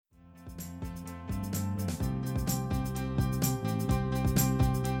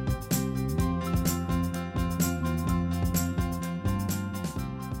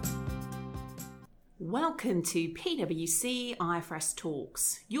Welcome to PwC IFRS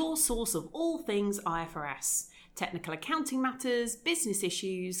Talks, your source of all things IFRS, technical accounting matters, business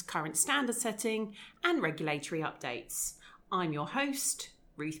issues, current standard setting, and regulatory updates. I'm your host,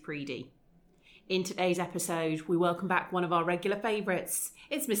 Ruth Preedy. In today's episode, we welcome back one of our regular favourites.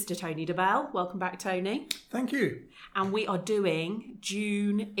 It's Mr. Tony DeBell. Welcome back, Tony. Thank you. And we are doing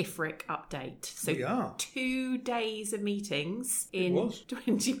June IFRIC update. So we are. 2 days of meetings in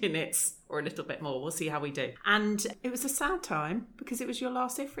 20 minutes or a little bit more. We'll see how we do. And it was a sad time because it was your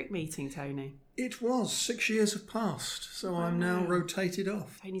last IFRIC meeting, Tony. It was. 6 years have passed, so I'm now rotated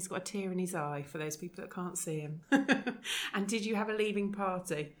off. Tony's got a tear in his eye for those people that can't see him. And did you have a leaving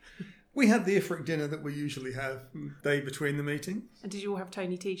party? We had the IFRIC dinner that we usually have day between the meetings. And did you all have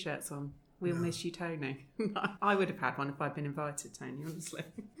Tony T-shirts on? We'll miss you, Tony. I would have had one if I'd been invited, Tony, honestly.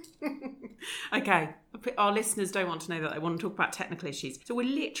 Okay, our listeners don't want to know that. They want to talk about technical issues. So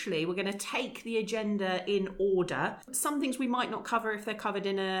we're going to take the agenda in order. Some things we might not cover if they're covered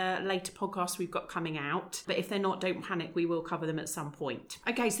in a later podcast we've got coming out. But if they're not, don't panic. We will cover them at some point.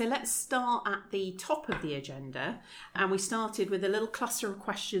 Okay, so let's start at the top of the agenda. And we started with a little cluster of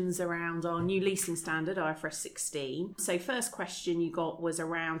questions around our new leasing standard, IFRS 16. So first question you got was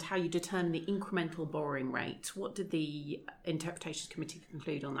around how you determine the incremental borrowing rate. What did the Interpretations Committee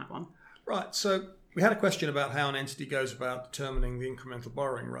conclude on that one? Right, so we had a question about how an entity goes about determining the incremental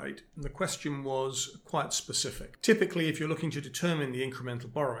borrowing rate, and the question was quite specific. Typically, if you're looking to determine the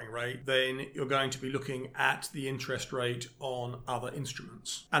incremental borrowing rate, then you're going to be looking at the interest rate on other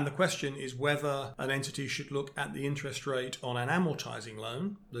instruments. And the question is whether an entity should look at the interest rate on an amortizing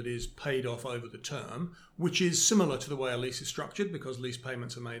loan that is paid off over the term, which is similar to the way a lease is structured because lease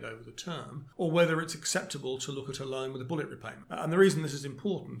payments are made over the term, or whether it's acceptable to look at a loan with a bullet repayment. And the reason this is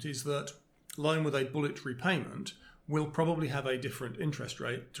important is that loan with a bullet repayment will probably have a different interest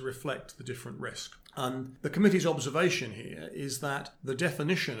rate to reflect the different risk. And the committee's observation here is that the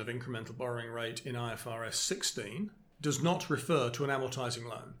definition of incremental borrowing rate in IFRS 16 does not refer to an amortizing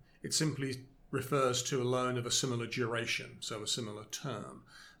loan. It simply refers to a loan of a similar duration, so a similar term.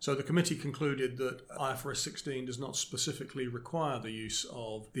 So the committee concluded that IFRS 16 does not specifically require the use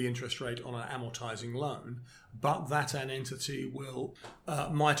of the interest rate on an amortizing loan, but that an entity will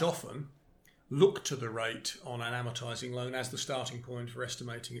might often look to the rate on an amortizing loan as the starting point for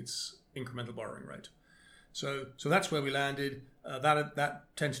estimating its incremental borrowing rate. So that's where we landed. That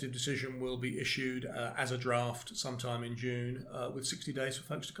tentative decision will be issued as a draft sometime in June with 60 days for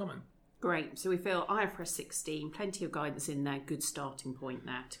folks to comment. Great. So we feel IFRS 16, plenty of guidance in there, good starting point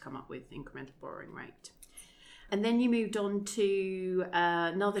there to come up with incremental borrowing rate. And then you moved on to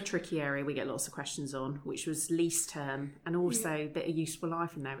another tricky area we get lots of questions on, which was lease term and also a bit of useful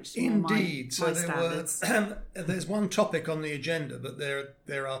life in there, which is indeed. My standards. There's one topic on the agenda, but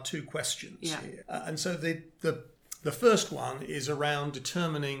there are two questions here. And so the first one is around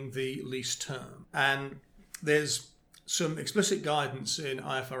determining the lease term. And there's some explicit guidance in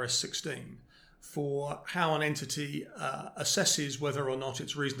IFRS 16 for how an entity assesses whether or not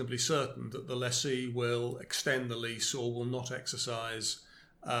it's reasonably certain that the lessee will extend the lease or will not exercise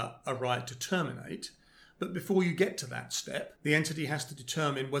a right to terminate. But before you get to that step, the entity has to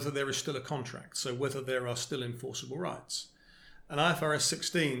determine whether there is still a contract, so whether there are still enforceable rights. And IFRS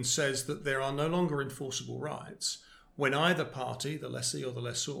 16 says that there are no longer enforceable rights when either party, the lessee or the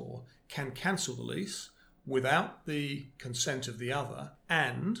lessor, can cancel the lease without the consent of the other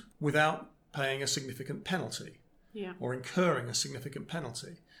and without paying a significant penalty or incurring a significant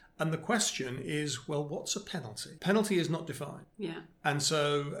penalty. And the question is, well, what's a penalty? Penalty is not defined. And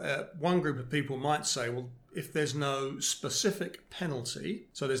so one group of people might say, well, if there's no specific penalty,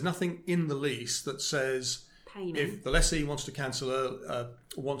 so there's nothing in the lease that says if the lessee wants to cancel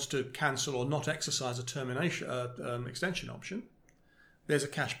or not exercise a termination extension option, there's a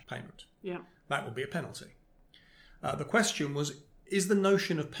cash payment. That would be a penalty. The question was, is the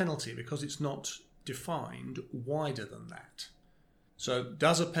notion of penalty, because it's not defined, wider than that? So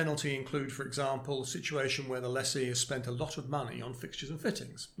does a penalty include, for example, a situation where the lessee has spent a lot of money on fixtures and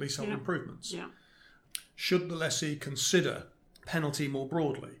fittings, leasehold improvements? Should the lessee consider penalty more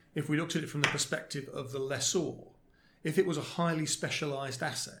broadly? If we looked at it from the perspective of the lessor, if it was a highly specialised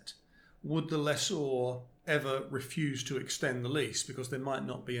asset, would the lessor ever refuse to extend the lease because there might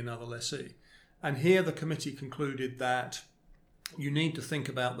not be another lessee? And here the committee concluded that you need to think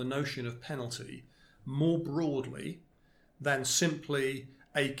about the notion of penalty more broadly than simply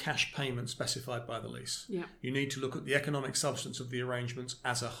a cash payment specified by the lease. You need to look at the economic substance of the arrangements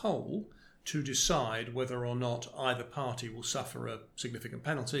as a whole to decide whether or not either party will suffer a significant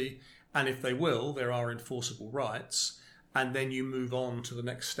penalty, and if they will, there are enforceable rights, and then you move on to the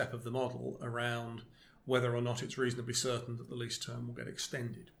next step of the model around whether or not it's reasonably certain that the lease term will get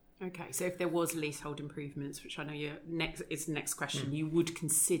extended. Okay, so if there was leasehold improvements, which I know is the next question, you would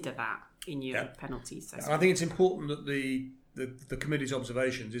consider that in your penalties. I think it's important that the committee's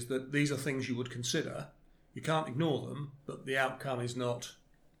observations is that these are things you would consider. You can't ignore them, but the outcome is not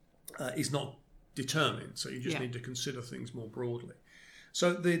determined. So you just need to consider things more broadly.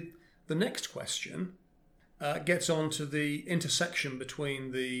 So the next question gets on to the intersection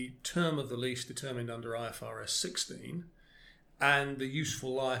between the term of the lease determined under IFRS 16 and the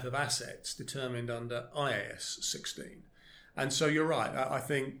useful life of assets determined under IAS 16. And so you're right. I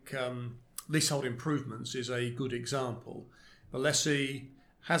think leasehold improvements is a good example. The lessee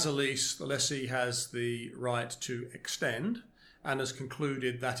has a lease, the lessee has the right to extend and has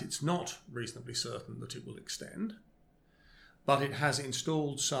concluded that it's not reasonably certain that it will extend, but it has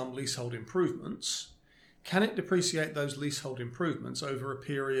installed some leasehold improvements. Can it depreciate those leasehold improvements over a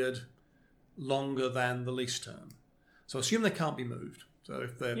period longer than the lease term? So assume they can't be moved. So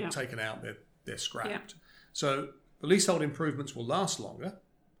if they're taken out, they're scrapped. Yeah. So the leasehold improvements will last longer,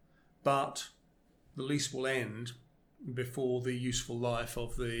 but the lease will end before the useful life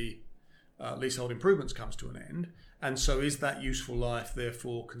of the leasehold improvements comes to an end. And so is that useful life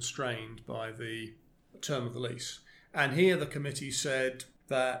therefore constrained by the term of the lease? And here the committee said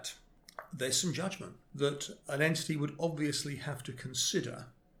that there's some judgment that an entity would obviously have to consider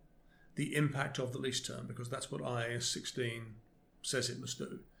the impact of the lease term, because that's what IAS 16 says it must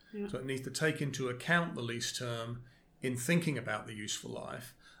do. Yeah. So it needs to take into account the lease term in thinking about the useful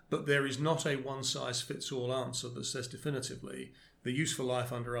life, but there is not a one-size-fits-all answer that says definitively the useful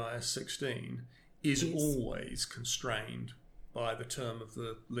life under IAS 16 is always constrained by the term of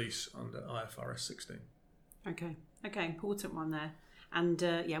the lease under IFRS 16. Okay, important one there. And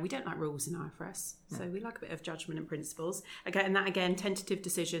we don't like rules in IFRS, so we like a bit of judgment and principles. Okay, and that again, tentative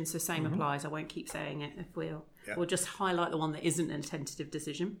decision, so same applies. I won't keep saying it if we'll just highlight the one that isn't a tentative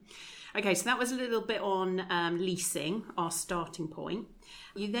decision. Okay, so that was a little bit on leasing, our starting point.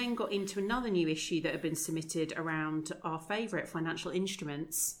 You then got into another new issue that had been submitted around our favourite financial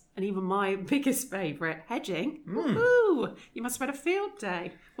instruments, and even my biggest favourite, hedging. Woohoo! You must have had a field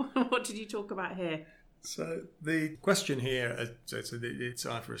day. What did you talk about here? So the question here, it's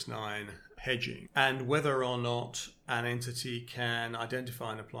IFRS 9 hedging, and whether or not an entity can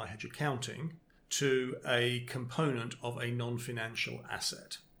identify and apply hedge accounting to a component of a non-financial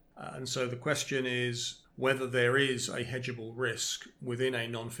asset. And so the question is whether there is a hedgeable risk within a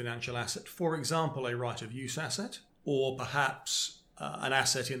non-financial asset, for example, a right of use asset, or perhaps an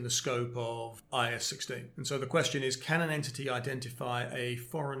asset in the scope of IAS 16. And so the question is, can an entity identify a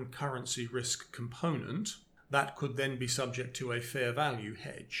foreign currency risk component that could then be subject to a fair value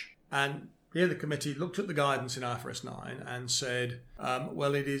hedge? And here the committee looked at the guidance in IFRS 9 and said,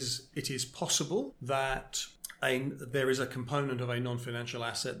 it is possible that there is a component of a non-financial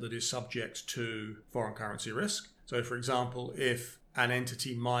asset that is subject to foreign currency risk. So, for example, if an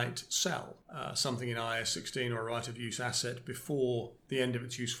entity might sell something in IAS 16 or a right of use asset before the end of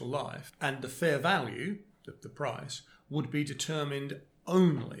its useful life, and the fair value, the price, would be determined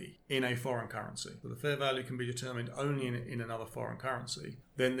only in a foreign currency. So the fair value can be determined only in another foreign currency.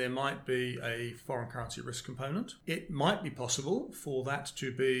 Then there might be a foreign currency risk component. It might be possible for that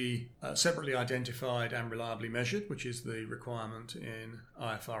to be separately identified and reliably measured, which is the requirement in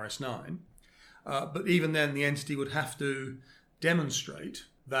IFRS 9. But even then, the entity would have to demonstrate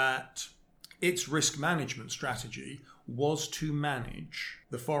that its risk management strategy was to manage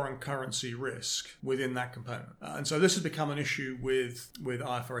the foreign currency risk within that component. And so this has become an issue with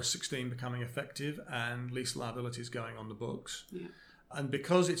IFRS 16 becoming effective and lease liabilities going on the books. Yeah. And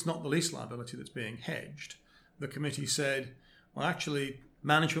because it's not the lease liability that's being hedged, the committee said, well, actually,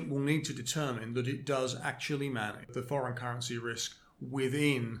 management will need to determine that it does actually manage the foreign currency risk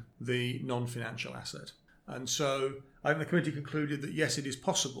within the non-financial asset. And so I think the committee concluded that, yes, it is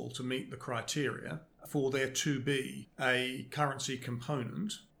possible to meet the criteria for there to be a currency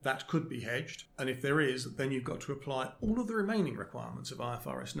component that could be hedged. And if there is, then you've got to apply all of the remaining requirements of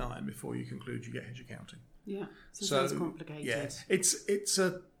IFRS 9 before you conclude you get hedge accounting. Yeah, so it's complicated. Yeah,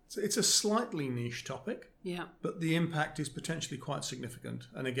 it's a slightly niche topic. Yeah, but the impact is potentially quite significant.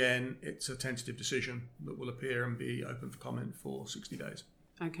 And again, it's a tentative decision that will appear and be open for comment for 60 days.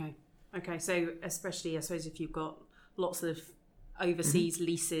 Okay, so especially, I suppose, if you've got lots of overseas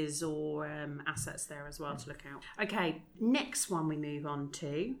leases or assets there as well to look out. Okay, next one we move on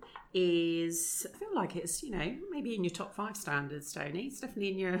to is, I feel like it's, maybe in your top 5 standards, Tony. It's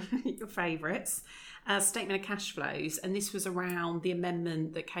definitely in your favourites. Statement of cash flows. And this was around the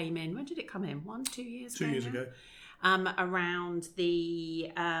amendment that came in. When did it come in? 2 years ago? 2 years ago. around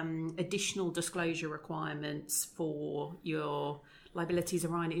the additional disclosure requirements for your liabilities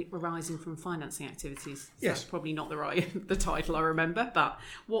arising from financing activities. So yes, that's probably not the title I remember, but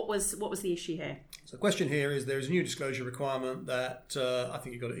what was the issue here? So the question here is, there is a new disclosure requirement that I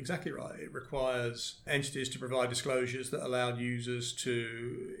think you got it exactly right. It requires entities to provide disclosures that allow users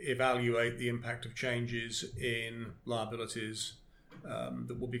to evaluate the impact of changes in liabilities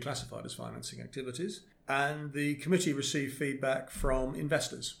that will be classified as financing activities. And the committee received feedback from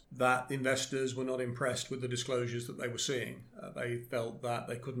investors that investors were not impressed with the disclosures that they were seeing. They felt that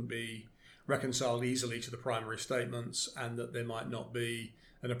they couldn't be reconciled easily to the primary statements and that there might not be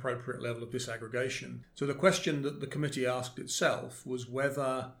an appropriate level of disaggregation. So the question that the committee asked itself was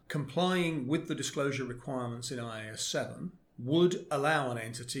whether complying with the disclosure requirements in IAS 7 would allow an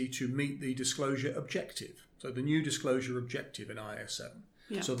entity to meet the disclosure objective. So the new disclosure objective in IAS 7.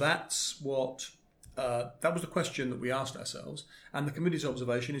 Yeah. So that's what... that was the question that we asked ourselves, and the committee's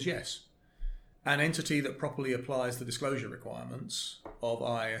observation is yes. An entity that properly applies the disclosure requirements of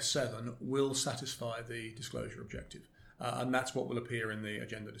IAS 7 will satisfy the disclosure objective, and that's what will appear in the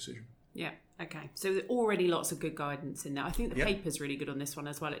agenda decision. Yeah, okay. So there are already lots of good guidance in there. I think the paper's really good on this one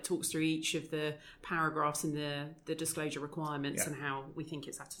as well. It talks through each of the paragraphs in the disclosure requirements and how we think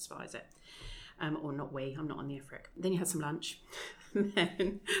it satisfies it. Or not we, I'm not on the IFRIC. Then you had some lunch.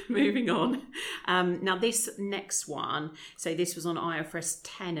 Then moving on. Now this next one, so this was on IFRS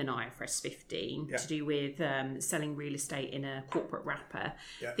 10 and IFRS 15 to do with selling real estate in a corporate wrapper.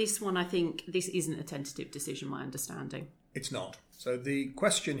 Yeah. This one, I think, this isn't a tentative decision, my understanding. It's not. So the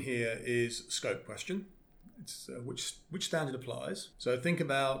question here is scope question. It's which standard applies. So think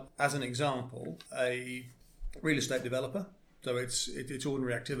about, as an example, a real estate developer. So its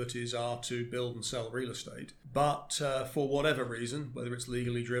ordinary activities are to build and sell real estate. But for whatever reason, whether it's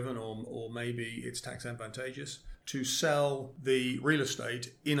legally driven or maybe it's tax advantageous, to sell the real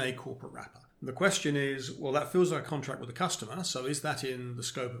estate in a corporate wrapper. The question is, well, that feels like a contract with a customer, so is that in the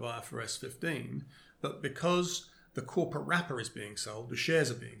scope of IFRS 15? But because the corporate wrapper is being sold, the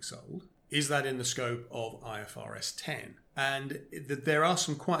shares are being sold, is that in the scope of IFRS 10? And there are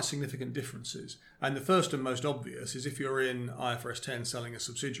some quite significant differences. And the first and most obvious is if you're in IFRS 10 selling a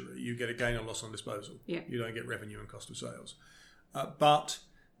subsidiary, you get a gain or loss on disposal. Yeah. You don't get revenue and cost of sales. But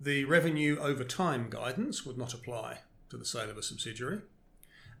the revenue over time guidance would not apply to the sale of a subsidiary.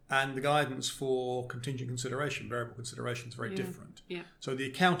 And the guidance for contingent consideration, variable consideration, is very different. Yeah. So the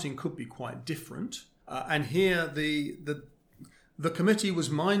accounting could be quite different. And here the committee was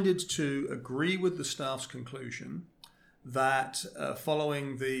minded to agree with the staff's conclusion that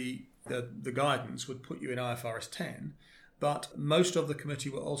following the guidance would put you in IFRS 10, but most of the committee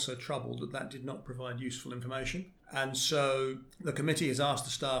were also troubled that did not provide useful information. And so the committee has asked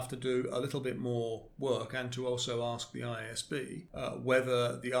the staff to do a little bit more work and to also ask the IASB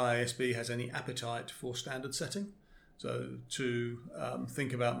whether the IASB has any appetite for standard setting. So to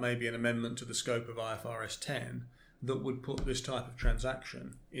think about maybe an amendment to the scope of IFRS 10 that would put this type of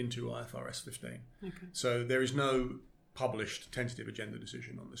transaction into IFRS 15. Okay. So there is no published tentative agenda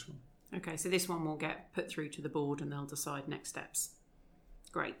decision on this one. Okay, so this one will get put through to the board and they'll decide next steps.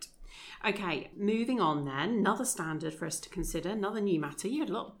 Great. Okay, moving on then. Another standard for us to consider, another new matter. You had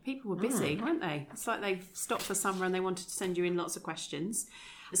a lot of people were busy, weren't they? It's like they've stopped for summer and they wanted to send you in lots of questions.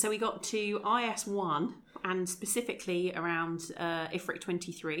 So we got to IAS 1 and specifically around IFRIC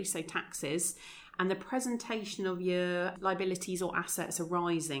 23, so taxes, and the presentation of your liabilities or assets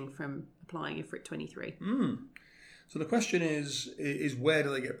arising from applying IFRIC 23. So the question is where do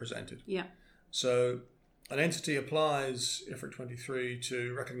they get presented? Yeah. So an entity applies IFRIC 23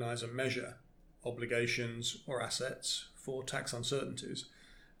 to recognise and measure obligations or assets for tax uncertainties.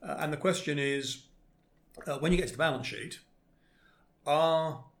 And the question is, when you get to the balance sheet,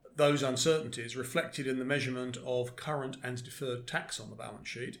 are those uncertainties reflected in the measurement of current and deferred tax on the balance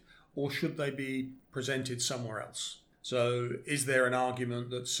sheet, or should they be presented somewhere else? So is there an argument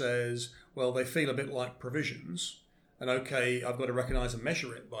that says, well, they feel a bit like provisions, and okay, I've got to recognise and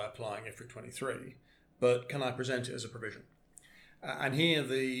measure it by applying IFRIC 23, but can I present it as a provision? And here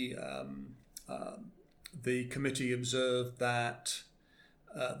the committee observed that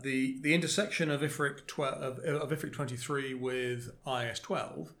the intersection of IFRIC 23 with IAS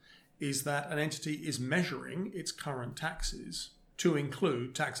 12 is that an entity is measuring its current taxes to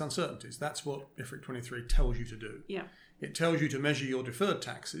include tax uncertainties. That's what IFRIC 23 tells you to do. Yeah. It tells you to measure your deferred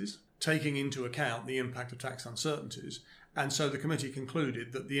taxes, taking into account the impact of tax uncertainties. And so the committee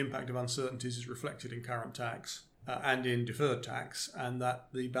concluded that the impact of uncertainties is reflected in current tax and in deferred tax, and that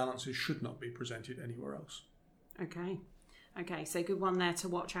the balances should not be presented anywhere else. Okay, so good one there to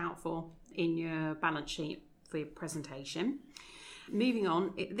watch out for in your balance sheet for your presentation. Moving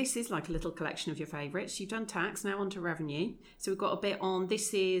on, this is like a little collection of your favourites. You've done tax, now on to revenue. So we've got a bit on,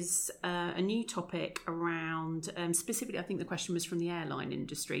 this is a new topic around, specifically I think the question was from the airline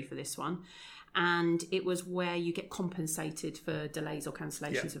industry for this one, and it was where you get compensated for delays or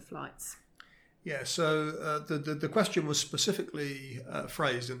cancellations of flights. Yeah, so the question was specifically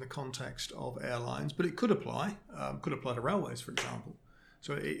phrased in the context of airlines, but it could apply to railways, for example.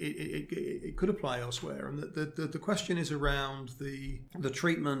 So it could apply elsewhere. And the question is around the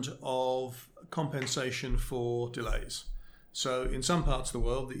treatment of compensation for delays. So in some parts of the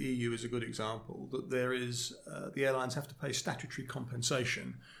world, the EU is a good example, that there is the airlines have to pay statutory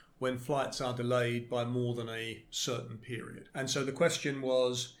compensation when flights are delayed by more than a certain period. And so the question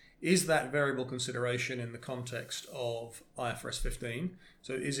was, is that variable consideration in the context of IFRS 15?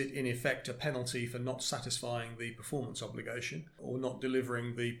 So is it in effect a penalty for not satisfying the performance obligation or not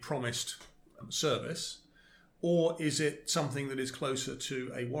delivering the promised service? Or is it something that is closer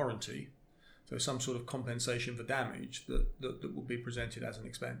to a warranty, so some sort of compensation for damage that will be presented as an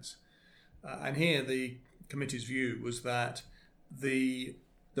expense? And here the committee's view was that the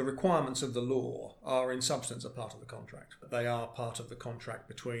requirements of the law are in substance a part of the contract. They are part of the contract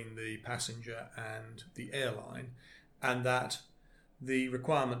between the passenger and the airline, and that the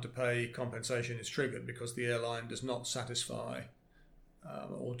requirement to pay compensation is triggered because the airline does not satisfy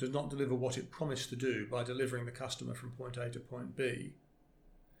or does not deliver what it promised to do by delivering the customer from point A to point B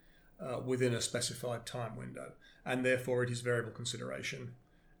within a specified time window, and therefore it is variable consideration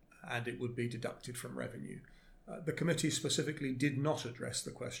and it would be deducted from revenue. The committee specifically did not address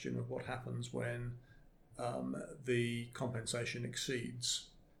the question of what happens when the compensation exceeds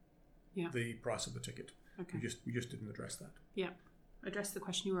the price of the ticket. Okay. We just didn't address that. Yeah. Address the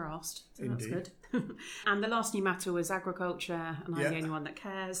question you were asked, so Indeed. That's good. And the last new matter was agriculture, and I'm the only one that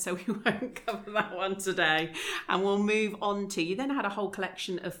cares, so we won't cover that one today. And we'll move on to, you then had a whole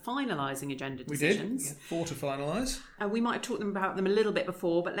collection of finalising agenda decisions. We did, 4 to finalise. We might have talked about them a little bit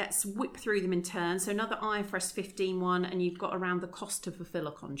before, but let's whip through them in turn. So another IFRS 15 one, and you've got around the cost to fulfil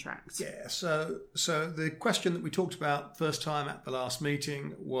a contract. Yeah, so the question that we talked about first time at the last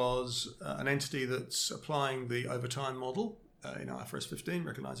meeting was an entity that's applying the overtime model in IFRS 15,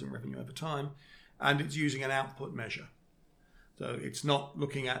 recognising revenue over time, and it's using an output measure. So it's not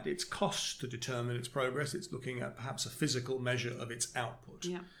looking at its costs to determine its progress, it's looking at perhaps a physical measure of its output.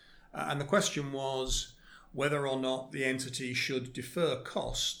 Yeah. And the question was whether or not the entity should defer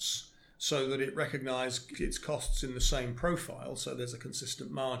costs so that it recognised its costs in the same profile, so there's a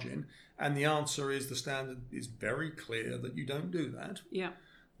consistent margin. And the answer is the standard is very clear that you don't do that. Yeah.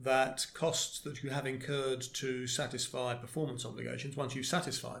 That costs that you have incurred to satisfy performance obligations, once you've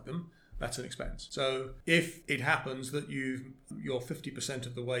satisfied them, that's an expense. So if it happens that you're 50%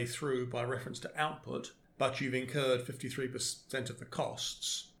 of the way through by reference to output, but you've incurred 53% of the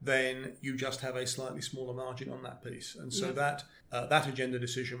costs, then you just have a slightly smaller margin on that piece. And so that agenda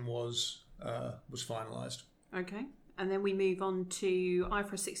decision was finalised. Okay. And then we move on to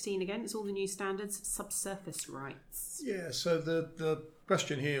IFRS 16 again. It's all the new standards, subsurface rights. Yeah, so the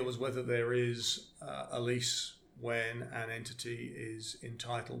question here was whether there is a lease when an entity is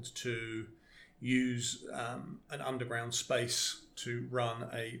entitled to use an underground space to run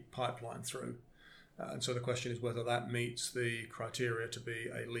a pipeline through. And so the question is whether that meets the criteria to be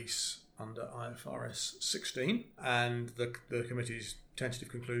a lease under IFRS 16. And the committee's tentative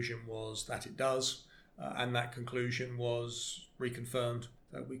conclusion was that it does. And that conclusion was reconfirmed.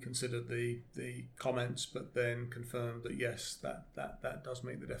 We considered the comments, but then confirmed that yes, that does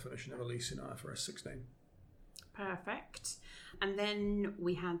meet the definition of a lease in IFRS 16. Perfect. And then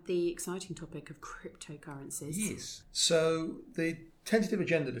we had the exciting topic of cryptocurrencies. Yes. So the tentative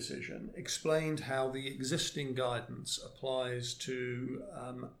agenda decision explained how the existing guidance applies to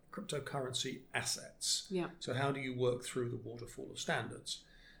cryptocurrency assets. Yeah. So how do you work through the waterfall of standards?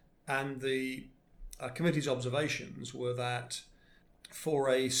 And the committee's observations were that for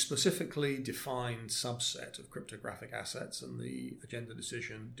a specifically defined subset of cryptographic assets, and the agenda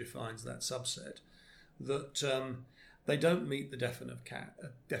decision defines that subset, that they don't meet the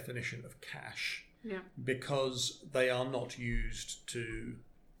definition of cash because they are not used to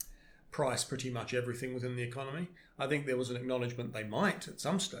price pretty much everything within the economy. I think there was an acknowledgement they might at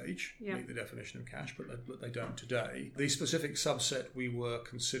some stage meet the definition of cash, but they don't today. The specific subset we were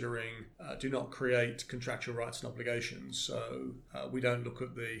considering do not create contractual rights and obligations. So we don't look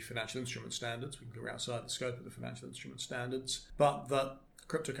at the financial instrument standards. We can go outside the scope of the financial instrument standards, but that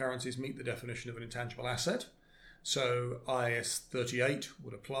cryptocurrencies meet the definition of an intangible asset. So IAS 38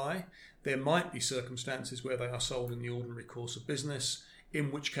 would apply. There might be circumstances where they are sold in the ordinary course of business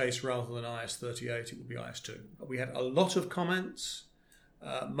in which case rather than IS 38 it would be IS 2. We had a lot of comments.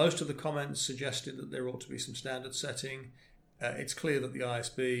 Most of the comments suggested that there ought to be some standard setting. It's clear that the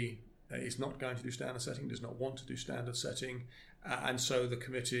ISB is not going to do standard setting, does not want to do standard setting, and so the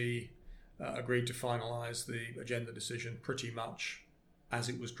committee agreed to finalise the agenda decision pretty much as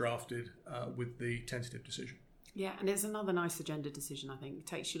it was drafted with the tentative decision. Yeah, and it's another nice agenda decision, I think. It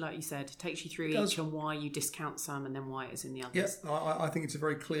takes you, like you said, takes you through each and why you discount some and then why it is in the others. Yeah, I think it's a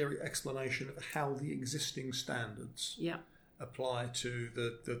very clear explanation of how the existing standards apply to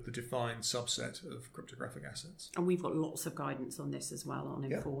the defined subset of cryptographic assets. And we've got lots of guidance on this as well on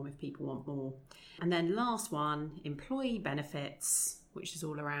Inform if people want more. And then last one, employee benefits, which is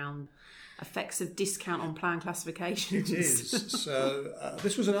all around effects of discount on plan classifications. It is. So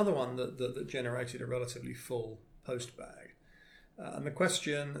this was another one that generated a relatively full post bag. And the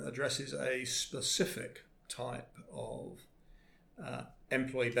question addresses a specific type of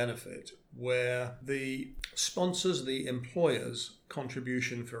employee benefit where the sponsors, the employer's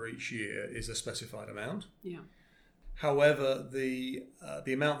contribution for each year is a specified amount. Yeah. However, the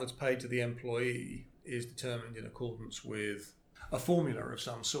amount that's paid to the employee is determined in accordance with a formula of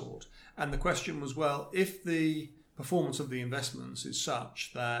some sort. And the question was, well, if the performance of the investments is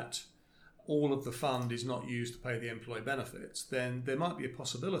such that all of the fund is not used to pay the employee benefits, then there might be a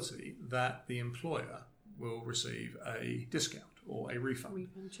possibility that the employer will receive a discount or a refund.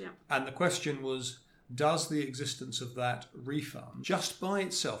 And the question was, does the existence of that refund just by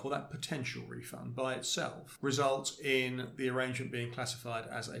itself, or that potential refund by itself, result in the arrangement being classified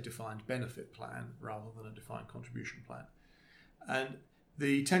as a defined benefit plan rather than a defined contribution plan? And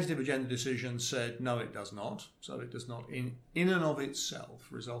the tentative agenda decision said no, it does not. So it does not in and of itself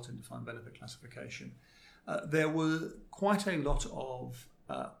result in defined benefit classification. There were quite a lot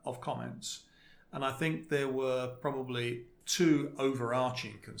of comments, and I think there were probably two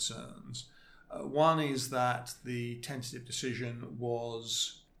overarching concerns. One is that the tentative decision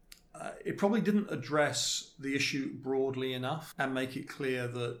was, it probably didn't address the issue broadly enough and make it clear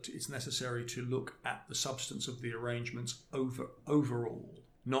that it's necessary to look at the substance of the arrangements overall,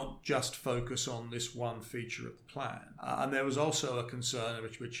 not just focus on this one feature of the plan. And there was also a concern,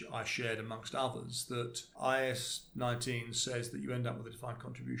 which I shared amongst others, that IS 19 says that you end up with a defined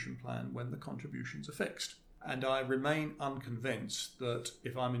contribution plan when the contributions are fixed. And I remain unconvinced that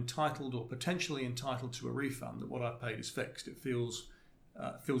if I'm entitled or potentially entitled to a refund, that what I've paid is fixed. It feels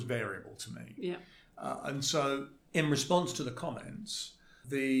variable to me. Yeah. And so in response to the comments,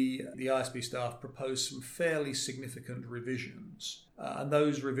 the ISB staff proposed some fairly significant revisions. And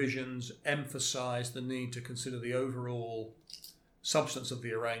those revisions emphasise the need to consider the overall substance of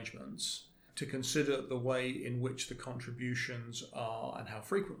the arrangements, to consider the way in which the contributions are and how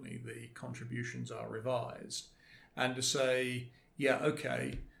frequently the contributions are revised, and to say, yeah,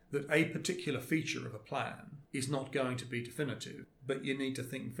 okay, that a particular feature of a plan is not going to be definitive, but you need to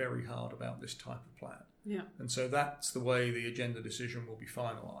think very hard about this type of plan. Yeah. And so that's the way the agenda decision will be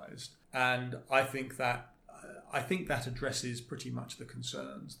finalised. And I think that addresses pretty much the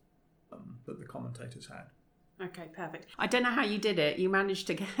concerns that the commentators had. Okay, perfect. I don't know how you did it. You managed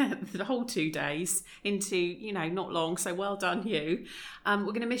to get the whole 2 days into, not long. So well done, you. We're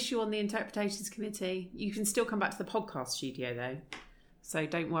going to miss you on the Interpretations Committee. You can still come back to the podcast studio, though. So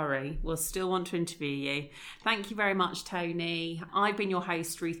don't worry. We'll still want to interview you. Thank you very much, Tony. I've been your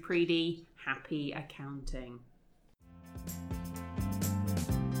host, Ruth Preedy. Happy accounting.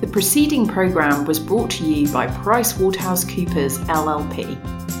 The preceding programme was brought to you by PricewaterhouseCoopers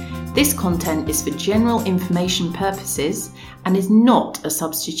LLP. This content is for general information purposes and is not a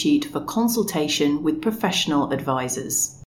substitute for consultation with professional advisors.